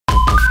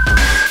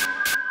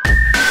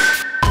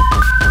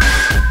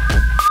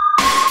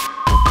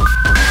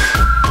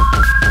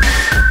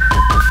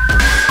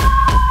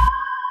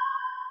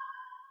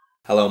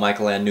Hello,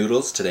 Michael and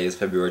Noodles. Today is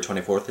February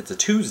 24th. It's a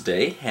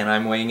Tuesday, and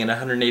I'm weighing in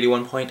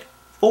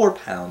 181.4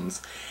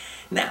 pounds.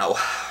 Now,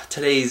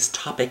 today's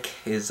topic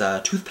is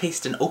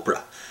toothpaste and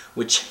Oprah,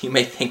 which you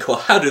may think, well,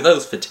 how do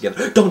those fit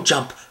together? Don't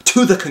jump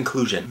to the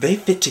conclusion. They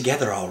fit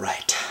together all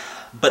right.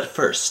 But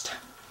first,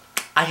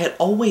 I had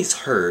always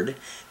heard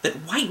that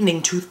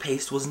whitening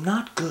toothpaste was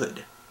not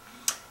good.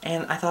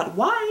 And I thought,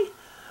 why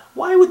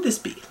would this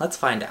be? Let's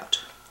find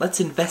out.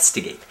 Let's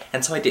investigate.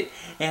 And so I did.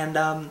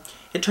 And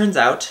it turns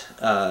out,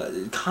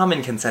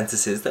 common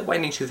consensus is that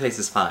whitening toothpaste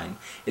is fine.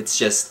 It's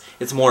just,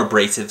 it's more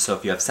abrasive, so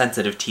if you have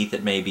sensitive teeth,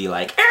 it may be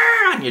like,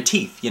 on your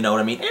teeth, you know what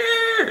I mean?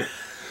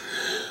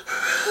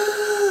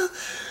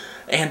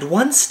 And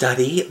one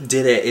study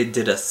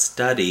did a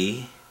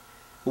study.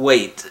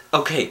 Wait,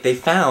 okay, they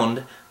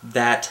found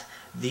that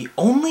the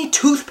only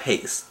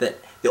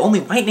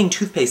whitening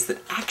toothpaste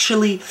that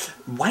actually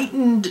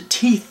whitened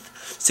teeth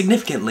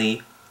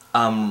significantly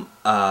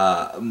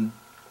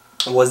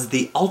was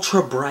the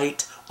Ultra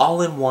Bright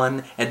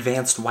all-in-one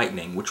advanced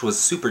whitening, which was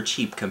super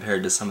cheap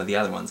compared to some of the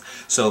other ones.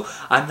 So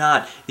I'm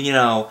not,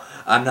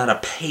 I'm not a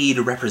paid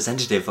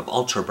representative of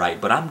Ultra Bright,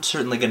 but I'm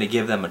certainly going to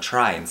give them a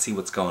try and see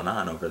what's going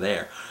on over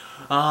there.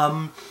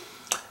 Now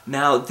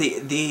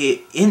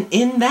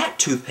in that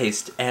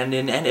toothpaste and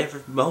in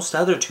most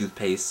other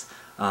toothpaste,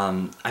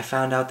 I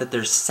found out that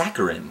there's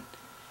saccharin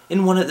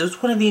in one of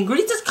the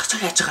ingredients.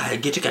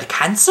 Get you got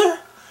cancer?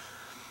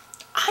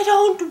 I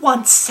don't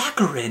want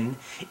saccharin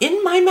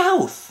in my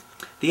mouth.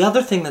 The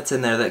other thing that's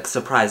in there that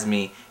surprised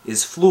me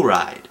is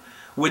fluoride,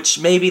 which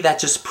maybe that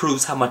just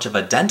proves how much of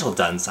a dental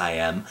dunce I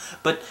am,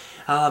 but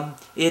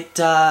it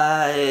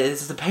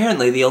is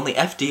apparently the only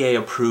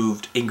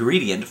FDA-approved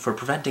ingredient for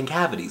preventing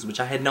cavities, which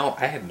I had no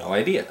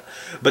idea.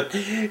 But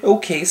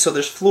okay, so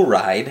there's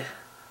fluoride.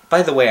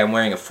 By the way, I'm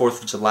wearing a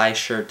 4th of July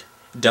shirt.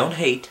 Don't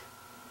hate.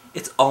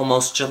 It's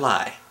almost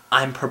July.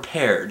 I'm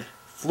prepared.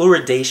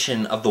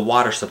 Fluoridation of the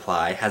water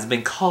supply has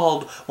been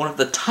called one of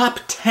the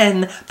top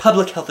 10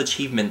 public health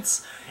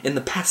achievements in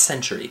the past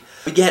century.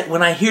 But yet,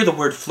 when I hear the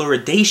word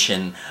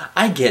fluoridation,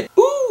 I get,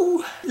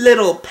 ooh,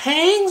 little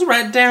pangs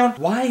right down.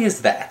 Why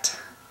is that?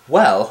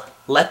 Well,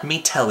 let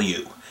me tell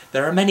you.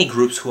 There are many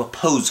groups who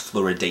oppose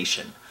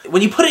fluoridation.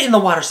 When you put it in the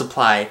water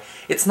supply,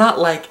 it's not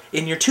like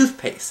in your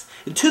toothpaste.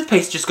 The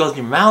toothpaste just goes in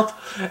your mouth,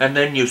 and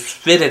then you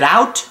spit it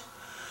out.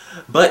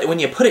 But when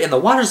you put it in the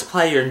water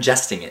supply, you're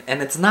ingesting it,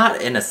 and it's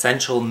not an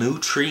essential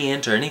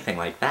nutrient or anything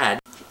like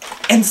that.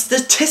 And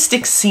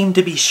statistics seem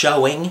to be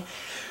showing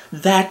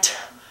that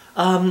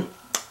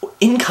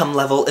income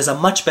level is a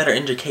much better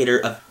indicator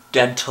of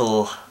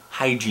dental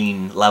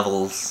hygiene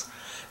levels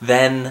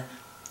than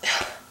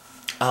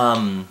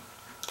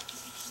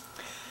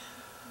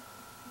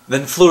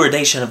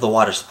fluoridation of the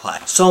water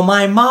supply. So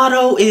my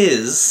motto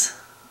is,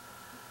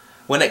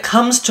 when it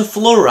comes to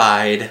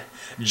fluoride,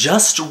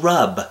 just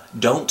rub,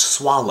 don't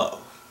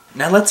swallow.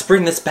 Now let's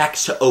bring this back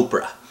to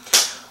Oprah.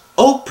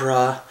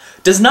 Oprah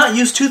does not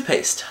use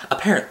toothpaste,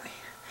 apparently.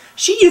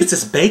 She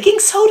uses baking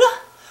soda?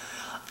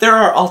 There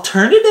are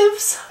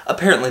alternatives?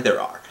 Apparently there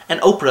are. And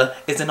Oprah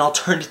is an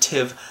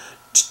alternative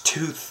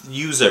tooth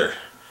user.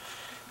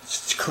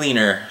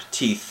 Cleaner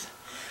teeth.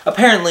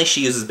 Apparently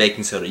she uses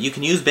baking soda. You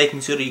can use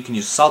baking soda, you can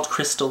use salt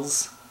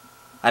crystals.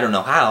 I don't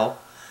know how,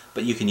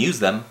 but you can use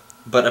them.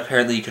 But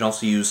apparently you can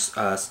also use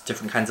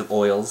different kinds of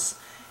oils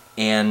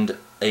and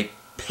a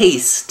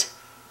paste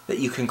that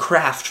you can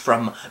craft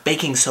from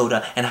baking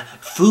soda and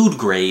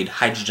food-grade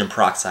hydrogen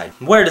peroxide.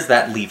 Where does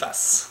that leave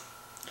us?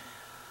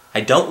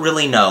 I don't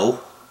really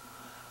know,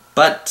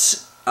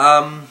 but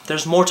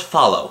there's more to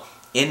follow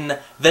in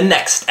the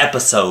next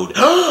episode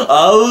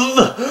of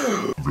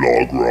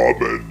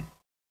VlogRamen.